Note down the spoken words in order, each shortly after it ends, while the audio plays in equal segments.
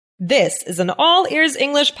This is an All Ears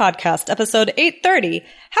English podcast, episode 830,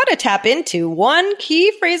 How to Tap into One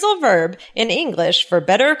Key Phrasal Verb in English for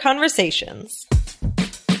Better Conversations.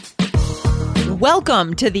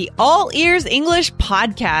 Welcome to the All Ears English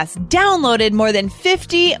podcast, downloaded more than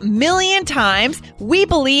 50 million times. We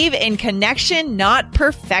believe in connection, not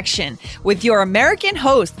perfection, with your American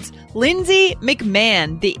hosts, Lindsay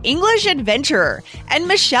McMahon, the English adventurer, and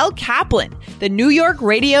Michelle Kaplan, the New York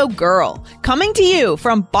radio girl, coming to you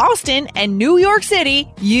from Boston and New York City,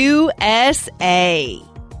 USA.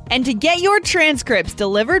 And to get your transcripts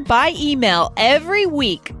delivered by email every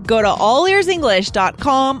week, go to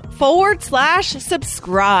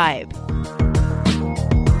allearsenglish.com/subscribe.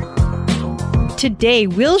 Today,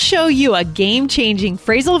 we'll show you a game-changing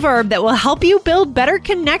phrasal verb that will help you build better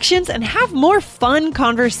connections and have more fun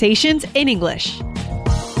conversations in English.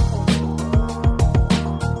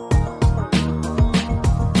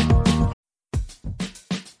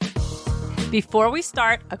 Before we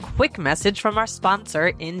start, a quick message from our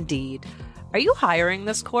sponsor, Indeed. Are you hiring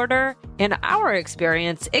this quarter? In our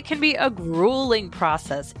experience, it can be a grueling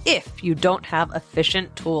process if you don't have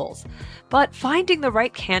efficient tools. But finding the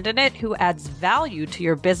right candidate who adds value to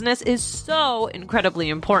your business is so incredibly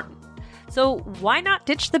important. So why not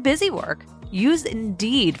ditch the busy work? Use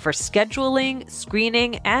Indeed for scheduling,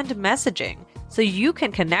 screening, and messaging so you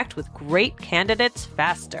can connect with great candidates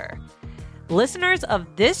faster. Listeners of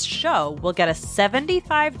this show will get a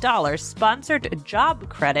 $75 sponsored job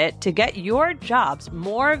credit to get your jobs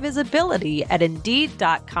more visibility at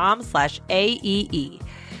Indeed.com/AEE.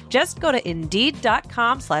 Just go to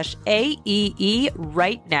Indeed.com/AEE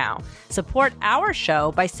right now. Support our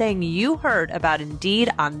show by saying you heard about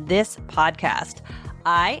Indeed on this podcast.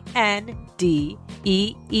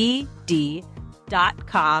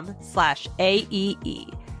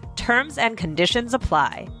 INDEED.com/AEE. Terms and conditions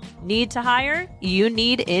apply. Need to hire? You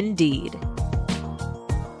need Indeed.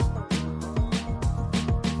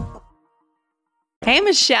 Hey,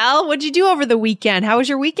 Michelle, what'd you do over the weekend? How was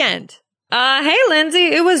your weekend? Hey,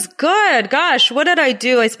 Lindsay, it was good. Gosh, what did I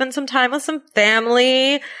do? I spent some time with some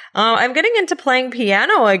family. I'm getting into playing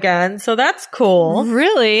piano again, so that's cool.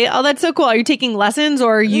 Really? Oh, that's so cool. Are you taking lessons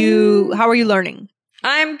or how are you learning?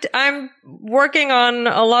 I'm working on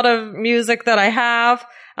a lot of music that I have.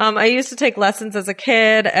 I used to take lessons as a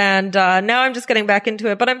kid, and now I'm just getting back into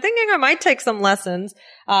it. But I'm thinking I might take some lessons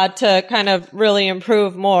to kind of really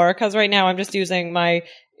improve more, because right now I'm just using my,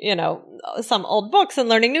 some old books and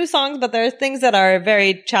learning new songs, but there are things that are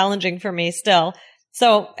very challenging for me still.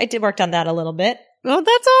 So I worked on that a little bit. Oh,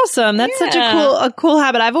 that's awesome. That's such a cool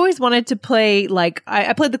habit. I've always wanted to play,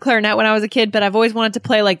 I played the clarinet when I was a kid, but I've always wanted to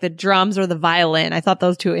play the drums or the violin. I thought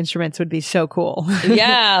those two instruments would be so cool.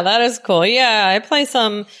 Yeah, that is cool. Yeah, I play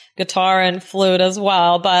some guitar and flute as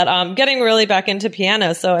well, but I'm getting really back into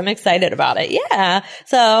piano, so I'm excited about it. Yeah.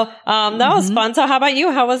 So, that was fun. So how about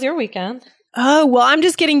you? How was your weekend? Oh, well, I'm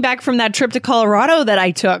just getting back from that trip to Colorado that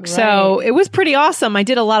I took. Right. So it was pretty awesome. I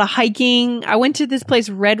did a lot of hiking. I went to this place,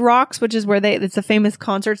 Red Rocks, which is where it's a famous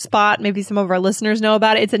concert spot. Maybe some of our listeners know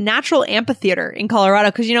about it. It's a natural amphitheater in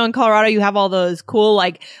Colorado. Cause in Colorado, you have all those cool,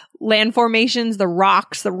 land formations, the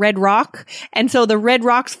rocks, the red rock. And so the Red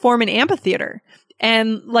Rocks form an amphitheater.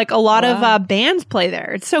 And a lot of bands play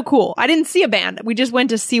there. It's so cool. I didn't see a band. We just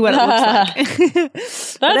went to see what it looks like.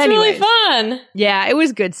 That's really fun. Yeah, it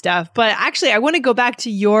was good stuff. But actually, I want to go back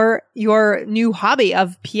to your new hobby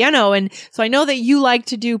of piano. And so I know that you like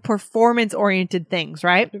to do performance-oriented things,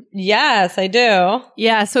 right? Yes, I do.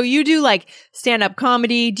 Yeah, so you do stand-up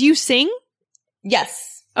comedy. Do you sing? Yes.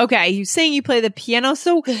 Okay, you sing, you play the piano.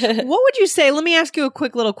 So what would you say? Let me ask you a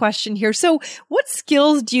quick little question here. So what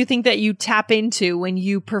skills do you think that you tap into when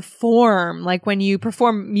you perform? When you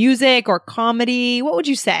perform music or comedy? What would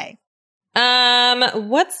you say?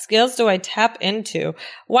 What skills do I tap into?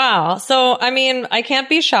 Wow. So, I can't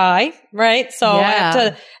be shy, right? So I have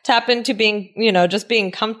to tap into being, just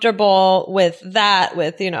being comfortable with that,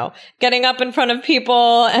 with, getting up in front of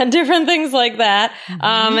people and different things like that.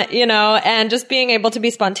 And just being able to be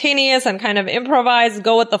spontaneous and kind of improvise,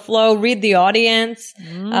 go with the flow, read the audience.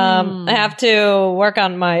 I have to work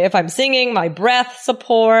on if I'm singing, my breath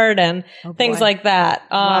support and things like that.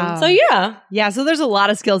 Wow. So yeah. Yeah. So there's a lot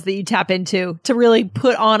of skills that you tap into to really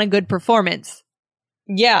put on a good performance.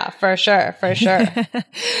 Yeah, for sure. For sure.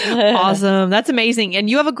 Awesome. That's amazing. And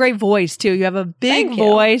you have a great voice too. You have a big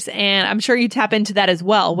voice, and I'm sure you tap into that as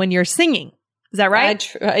well when you're singing. Is that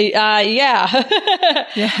right? Yeah. Yeah.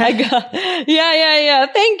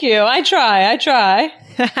 Thank you. I try.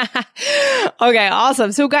 Okay,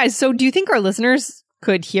 awesome. So guys, do you think our listeners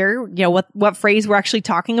could hear, what phrase we're actually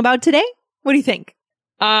talking about today? What do you think?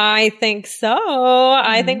 I think so.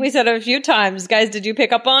 I think we said it a few times. Guys, did you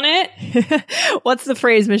pick up on it? What's the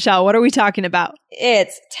phrase, Michelle? What are we talking about?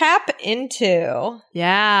 It's tap into.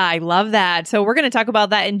 Yeah, I love that. So we're going to talk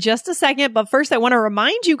about that in just a second. But first, I want to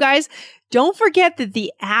remind you guys, don't forget that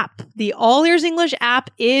the app, the All Ears English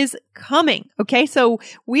app is coming. Okay. So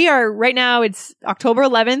we are right now, it's October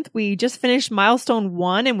 11th. We just finished milestone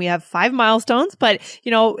 1 and we have 5 milestones, but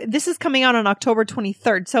this is coming out on October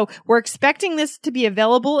 23rd. So we're expecting this to be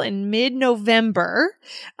available in mid-November,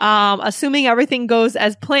 assuming everything goes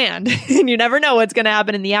as planned. And you never know what's going to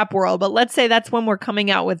happen in the app world, but let's say that's when we're coming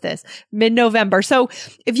out with this, mid-November. So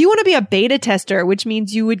if you want to be a beta tester, which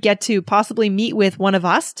means you would get to possibly meet with one of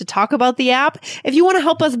us to talk about the app. If you want to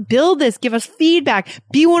help us build this, give us feedback,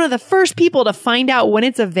 be one of the first people to find out when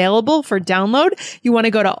it's available for download, you want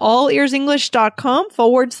to go to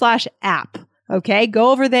allearsenglish.com/app. Okay.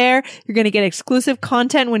 Go over there. You're going to get exclusive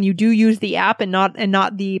content when you do use the app and not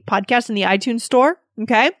the podcast in the iTunes store.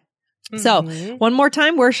 Okay. Mm-hmm. So one more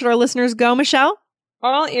time, where should our listeners go, Michelle?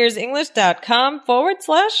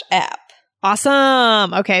 allearsenglish.com/app.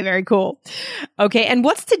 Awesome. Okay. Very cool. Okay. And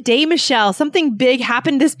what's today, Michelle? Something big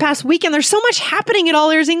happened this past weekend. There's so much happening at All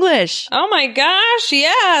Ears English. Oh my gosh.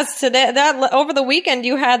 Yes. Today, over the weekend,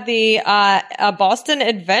 you had the Boston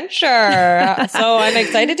Adventure. So I'm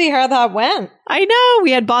excited to hear how that went. I know.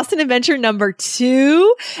 We had Boston Adventure number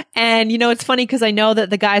 2. And it's funny because I know that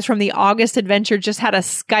the guys from the August Adventure just had a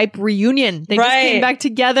Skype reunion. They just came back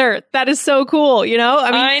together. That is so cool.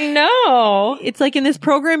 I know. It's like in this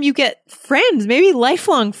program, you get friends, maybe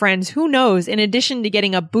lifelong friends. Who knows? In addition to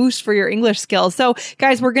getting a boost for your English skills. So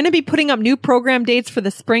guys, we're going to be putting up new program dates for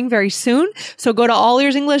the spring very soon. So go to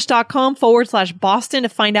allearsenglish.com/Boston to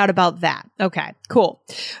find out about that. Okay, cool.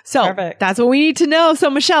 So Perfect. That's what we need to know. So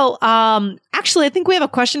Michelle, actually, I think we have a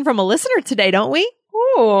question from a listener today, don't we?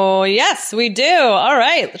 Oh, yes, we do. All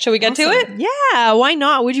right. Shall we get to it? Yeah, why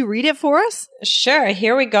not? Would you read it for us? Sure.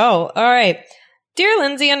 Here we go. All right. Dear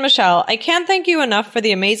Lindsay and Michelle, I can't thank you enough for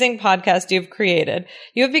the amazing podcast you've created.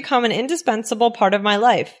 You have become an indispensable part of my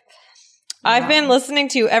life. Wow. I've been listening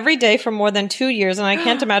to you every day for more than 2 years, and I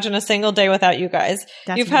can't imagine a single day without you guys.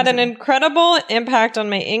 You've had an incredible impact on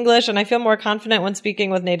my English, and I feel more confident when speaking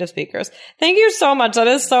with native speakers. Thank you so much. That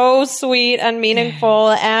is so sweet and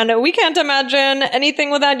meaningful, and we can't imagine anything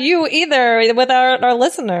without you either, with our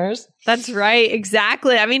listeners. That's right.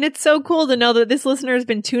 Exactly. I mean, it's so cool to know that this listener has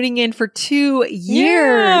been tuning in for 2 years.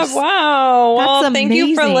 Yeah, wow. That's well, amazing. Thank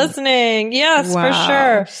you for listening. Yes, wow. for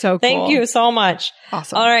sure. So cool. Thank you so much.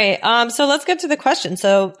 Awesome. All right. So let's get to the question.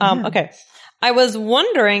 So, okay. I was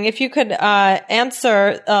wondering if you could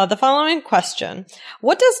answer the following question.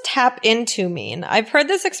 What does tap into mean? I've heard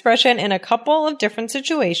this expression in a couple of different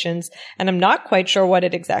situations, and I'm not quite sure what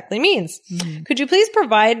it exactly means. Could you please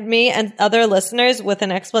provide me and other listeners with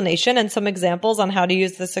an explanation and some examples on how to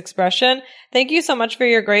use this expression? Thank you so much for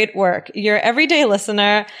your great work. Your everyday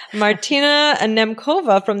listener, Martina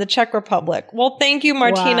Nemkova from the Czech Republic. Well, thank you,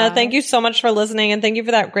 Martina. Wow. Thank you so much for listening, and thank you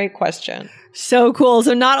for that great question. So cool.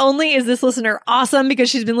 So not only is this listener awesome because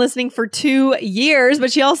she's been listening for 2 years,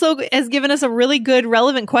 but she also has given us a really good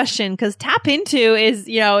relevant question, because tap into is,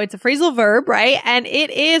 it's a phrasal verb, right? And it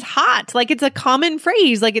is hot. Like, it's a common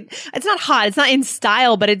phrase. Like, it's not hot. It's not in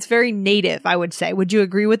style, but it's very native, I would say. Would you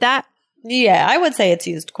agree with that? Yeah, I would say it's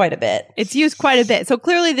used quite a bit. It's used quite a bit. So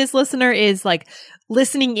clearly this listener is like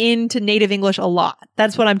listening into native English a lot.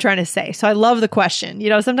 That's what I'm trying to say. So I love the question.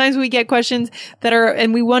 Sometimes we get questions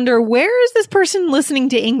and we wonder, where is this person listening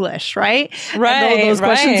to English, right? Right. And those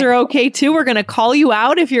questions are okay too. We're going to call you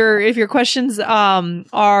out if your questions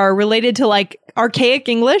are related to like archaic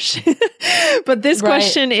English. But this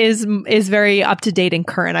question is very up to date and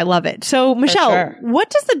current. I love it. So Michelle, what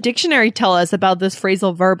does the dictionary tell us about this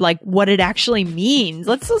phrasal verb, like what it actually means?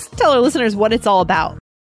 Let's tell our listeners what it's all about.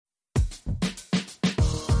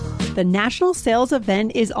 The national sales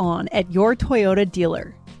event is on at your Toyota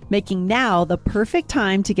dealer, making now the perfect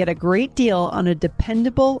time to get a great deal on a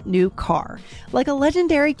dependable new car, like a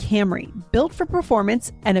legendary Camry, built for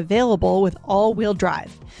performance and available with all-wheel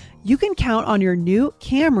drive. You can count on your new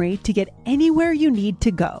Camry to get anywhere you need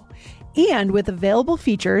to go. And with available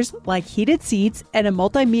features like heated seats and a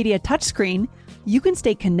multimedia touchscreen, you can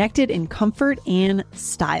stay connected in comfort and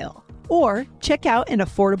style. Or check out an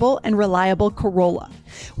affordable and reliable Corolla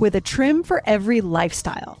with a trim for every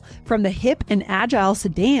lifestyle. From the hip and agile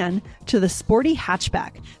sedan to the sporty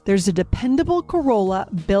hatchback, there's a dependable Corolla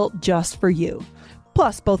built just for you.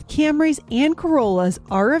 Plus, both Camrys and Corollas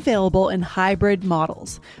are available in hybrid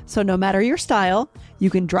models. So no matter your style, you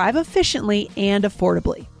can drive efficiently and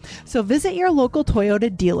affordably. So visit your local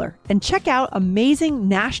Toyota dealer and check out amazing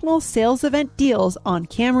national sales event deals on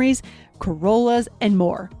Camrys, Corollas, and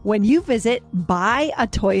more when you visit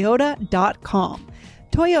buyatoyota.com.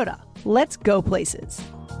 Toyota, let's go places.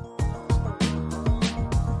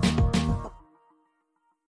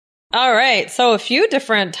 All right. So a few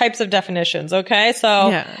different types of definitions. Okay.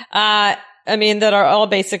 So, that are all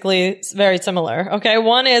basically very similar. Okay.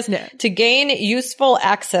 One is to gain useful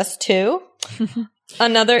access to.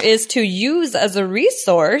 Another is to use as a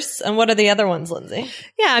resource. And what are the other ones, Lindsay?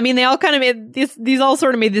 Yeah, they all kind of made these all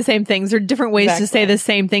sort of made the same things. There are different ways to say the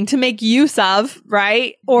same thing. To make use of,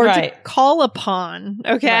 right? Or to call upon.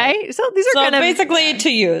 Okay. Right. So these are basically to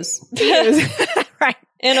use. Right.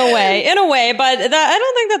 In a way, but I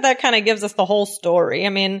don't think that kind of gives us the whole story.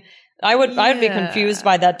 I would be confused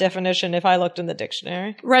by that definition if I looked in the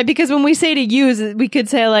dictionary. Right, because when we say to use, we could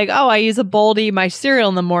say like, oh, I use a bowl to eat my cereal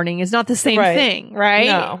in the morning. It's not the same thing, right?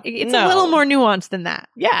 No. It's a little more nuanced than that.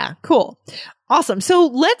 Yeah, cool. Awesome. So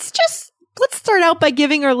let's start out by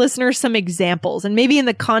giving our listeners some examples. And maybe in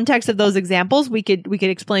the context of those examples, we could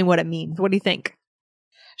explain what it means. What do you think?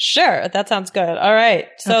 Sure. That sounds good. All right.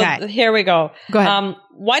 So here we go. Go ahead.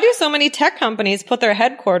 Why do so many tech companies put their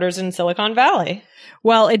headquarters in Silicon Valley?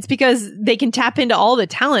 Well, it's because they can tap into all the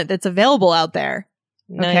talent that's available out there.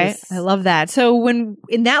 Nice. Okay. I love that. So when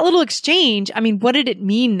in that little exchange, what did it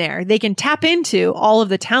mean there? They can tap into all of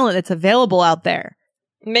the talent that's available out there.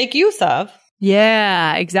 Make use of.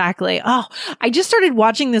 Yeah, exactly. Oh, I just started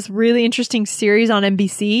watching this really interesting series on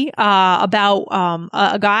NBC about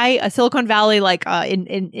a guy, a Silicon Valley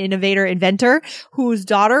innovator, inventor, whose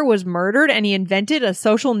daughter was murdered, and he invented a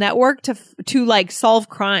social network to like solve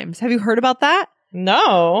crimes. Have you heard about that?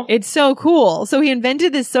 No. It's so cool. So he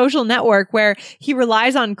invented this social network where he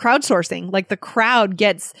relies on crowdsourcing. Like the crowd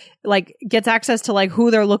gets access to like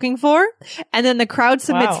who they're looking for. And then the crowd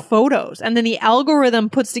submits photos. And then the algorithm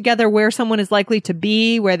puts together where someone is likely to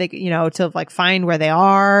be, where they, to like find where they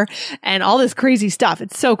are and all this crazy stuff.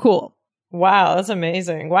 It's so cool. Wow. That's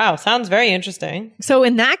amazing. Wow. Sounds very interesting. So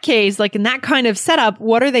in that case, like in that kind of setup,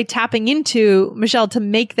 what are they tapping into, Michelle, to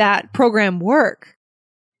make that program work?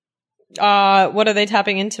 What are they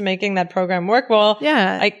tapping into making that program work? Well,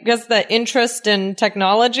 I guess the interest in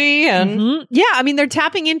technology and yeah, they're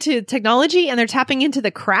tapping into technology and they're tapping into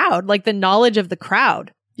the crowd, like the knowledge of the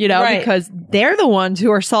crowd, because they're the ones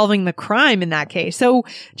who are solving the crime in that case. So,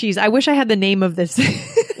 geez, I wish I had the name of this.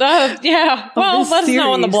 Yeah. Well, let us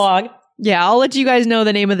know on the blog. Yeah, I'll let you guys know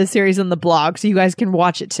the name of the series on the blog so you guys can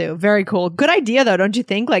watch it too. Very cool. Good idea though, don't you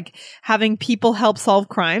think? Like having people help solve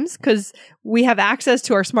crimes, because we have access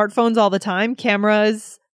to our smartphones all the time,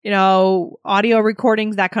 cameras, audio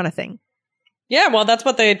recordings, that kind of thing. Yeah, well, that's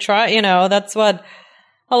what they try, that's what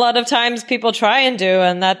a lot of times people try and do.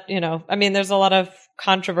 And that, there's a lot of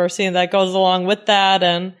controversy that goes along with that.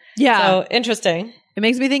 And so interesting. It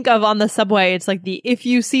makes me think of on the subway. It's like the "if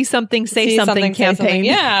you see something, say something" campaign.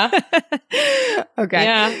 Yeah. Okay.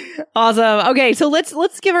 Yeah. Awesome. Okay, so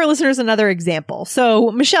let's give our listeners another example. So,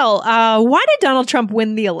 Michelle, why did Donald Trump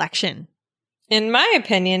win the election? In my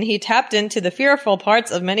opinion, he tapped into the fearful parts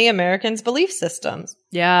of many Americans' belief systems.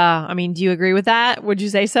 Yeah. Do you agree with that? Would you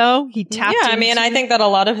say so? He tapped into... I think that a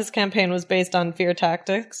lot of his campaign was based on fear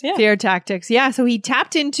tactics. Yeah. Fear tactics. Yeah. So he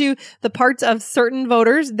tapped into the parts of certain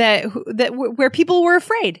voters where people were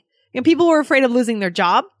afraid. People were afraid of losing their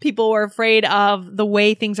job. People were afraid of the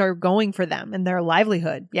way things are going for them and their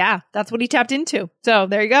livelihood. Yeah, that's what he tapped into. So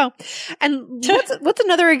there you go. And what's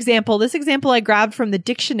another example? This example I grabbed from the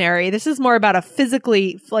dictionary. This is more about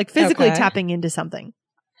physically tapping into something.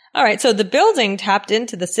 All right. So the building tapped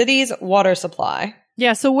into the city's water supply.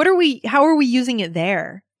 Yeah. So how are we using it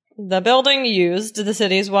there? The building used the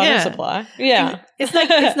city's water supply. Yeah.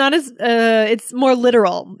 It's more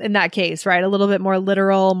literal in that case, right? A little bit more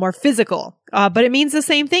literal, more physical. But it means the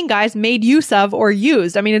same thing, guys. Made use of or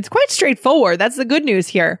used. It's quite straightforward. That's the good news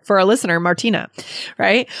here for our listener, Martina,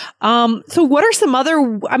 right? So what are some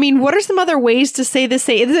other ways to say this?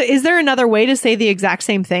 Is there another way to say the exact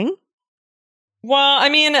same thing? Well,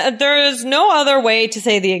 there is no other way to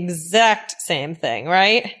say the exact same thing,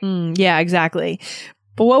 right? Yeah, exactly.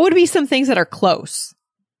 But what would be some things that are close?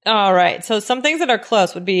 All right. So some things that are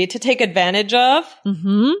close would be to take advantage of.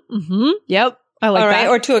 Yep. I like that.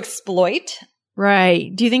 Or to exploit.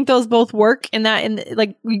 Right. Do you think those both work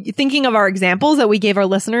thinking of our examples that we gave our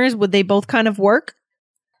listeners, would they both kind of work?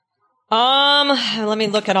 Let me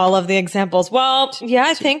look at all of the examples. Well, yeah,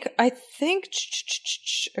 I think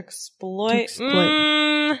exploit.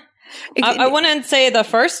 I wouldn't say the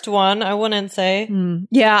first one. I wouldn't say.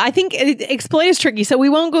 Yeah, I think exploit is tricky. So we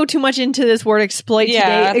won't go too much into this word exploit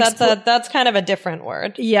today. That's kind of a different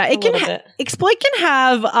word. Yeah, exploit can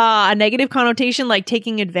have a negative connotation like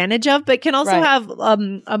taking advantage of, but can also have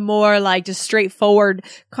a more like just straightforward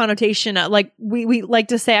connotation. Like we like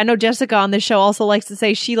to say, I know Jessica on this show also likes to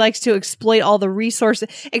say she likes to exploit all the resources,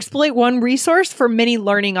 exploit one resource for many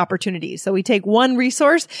learning opportunities. So we take one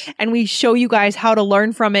resource and we show you guys how to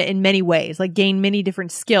learn from it in many ways, like gain many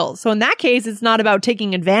different skills. So in that case, it's not about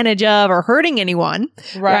taking advantage of or hurting anyone,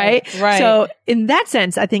 right? So in that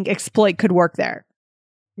sense, I think exploit could work there.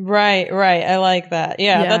 Right. I like that.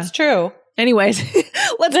 Yeah, that's true. Anyways,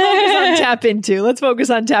 let's focus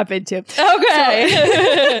on tap into.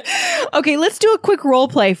 Okay. Okay, let's do a quick role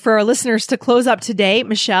play for our listeners to close up today,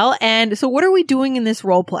 Michelle. And so what are we doing in this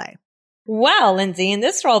role play? Well, Lindsay, in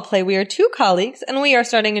this role play, we are two colleagues and we are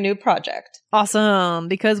starting a new project. Awesome,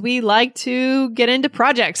 because we like to get into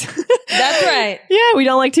projects. That's right. Yeah, we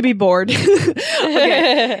don't like to be bored.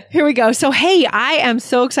 Okay, here we go. So, hey, I am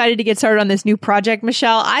so excited to get started on this new project,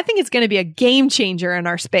 Michelle. I think it's going to be a game changer in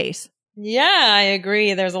our space. Yeah, I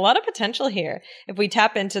agree. There's a lot of potential here if we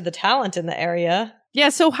tap into the talent in the area. Yeah,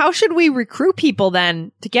 so how should we recruit people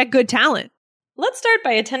then to get good talent? Let's start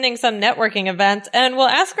by attending some networking events and we'll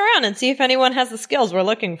ask around and see if anyone has the skills we're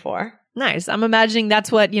looking for. Nice. I'm imagining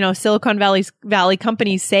that's what, Silicon Valley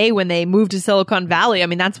companies say when they move to Silicon Valley. I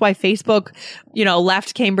mean, that's why Facebook,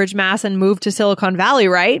 left Cambridge, Mass and moved to Silicon Valley,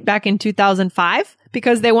 right? Back in 2005,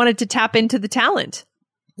 because they wanted to tap into the talent.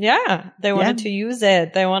 Yeah. They wanted to use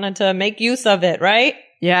it. They wanted to make use of it, right?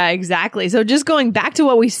 Yeah, exactly. So just going back to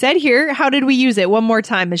what we said here, how did we use it? One more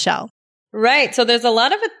time, Michelle. Right. So there's a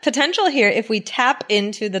lot of potential here if we tap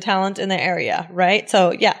into the talent in the area, right?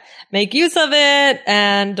 So yeah, make use of it.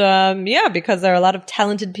 And because there are a lot of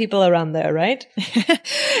talented people around there, right?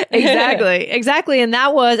 Exactly. And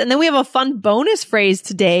then we have a fun bonus phrase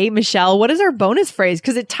today, Michelle. What is our bonus phrase?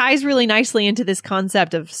 Because it ties really nicely into this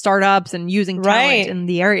concept of startups and using talent in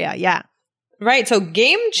the area. Yeah. Right. So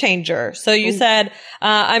game changer. So you said,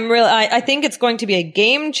 I think it's going to be a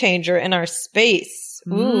game changer in our space.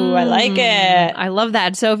 Ooh, I like it. I love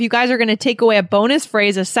that. So if you guys are going to take away a bonus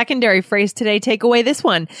phrase, a secondary phrase today, take away this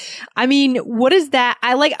one. I mean, what is that?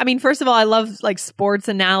 First of all, I love like sports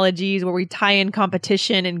analogies where we tie in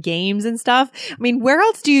competition and games and stuff. I mean, where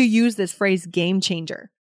else do you use this phrase game changer?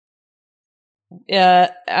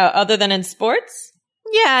 Other than in sports?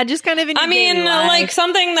 Yeah, just kind of in your daily life. Like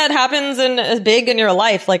something that happens big in your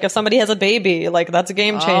life. Like if somebody has a baby, like that's a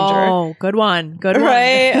game changer. Oh, good one.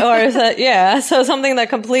 Right? Or is that, so something that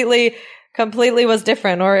completely was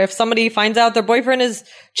different. Or if somebody finds out their boyfriend is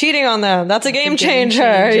cheating on them, that's a game changer.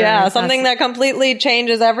 Yeah, something that completely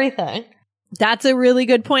changes everything. That's a really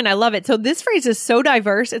good point. I love it. So this phrase is so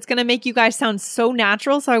diverse. It's going to make you guys sound so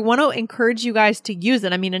natural. So I want to encourage you guys to use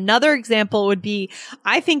it. I mean, another example would be,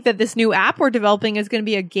 I think that this new app we're developing is going to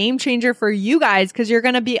be a game changer for you guys because you're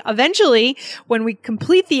going to be eventually, when we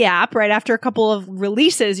complete the app, right after a couple of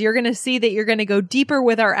releases, you're going to see that you're going to go deeper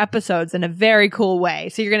with our episodes in a very cool way.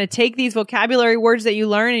 So you're going to take these vocabulary words that you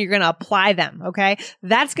learn and you're going to apply them. Okay.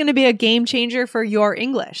 That's going to be a game changer for your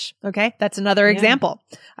English. Okay. That's another example.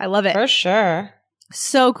 I love it. For sure.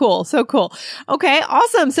 So cool. Okay,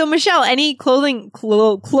 awesome. So Michelle, any closing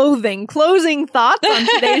thoughts on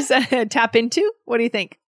today's Tap Into? What do you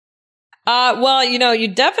think? Well, you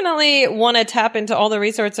definitely want to tap into all the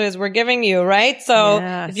resources we're giving you, right? So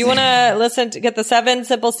if you want to get the 7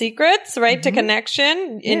 simple secrets, right, to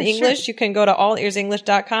connection in English, you can go to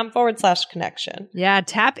allearsenglish.com/connection. Yeah,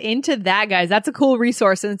 tap into that, guys. That's a cool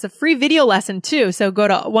resource. And it's a free video lesson too. So go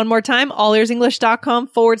to one more time,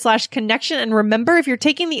 allearsenglish.com/connection. And remember, if you're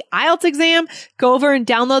taking the IELTS exam, go over and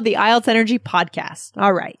download the IELTS Energy podcast.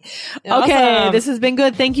 All right. Awesome. Okay. This has been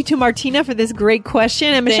good. Thank you to Martina for this great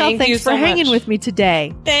question. And Michelle, thanks for hanging with me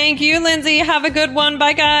today. Thank you, Lindsay. Have a good one.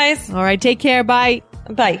 Bye, guys. All right. Take care. Bye.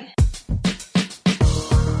 Bye.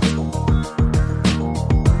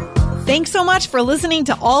 Thanks so much for listening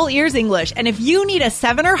to All Ears English. And if you need a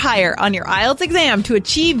 7 or higher on your IELTS exam to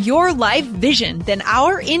achieve your life vision, then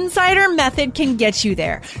our Insider Method can get you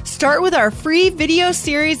there. Start with our free video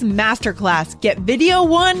series masterclass. Get video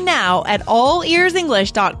 1 now at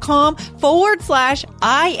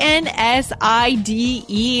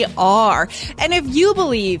allearsenglish.com/INSIDER. And if you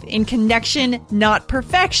believe in connection, not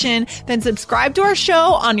perfection, then subscribe to our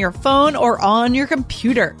show on your phone or on your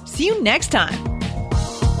computer. See you next time.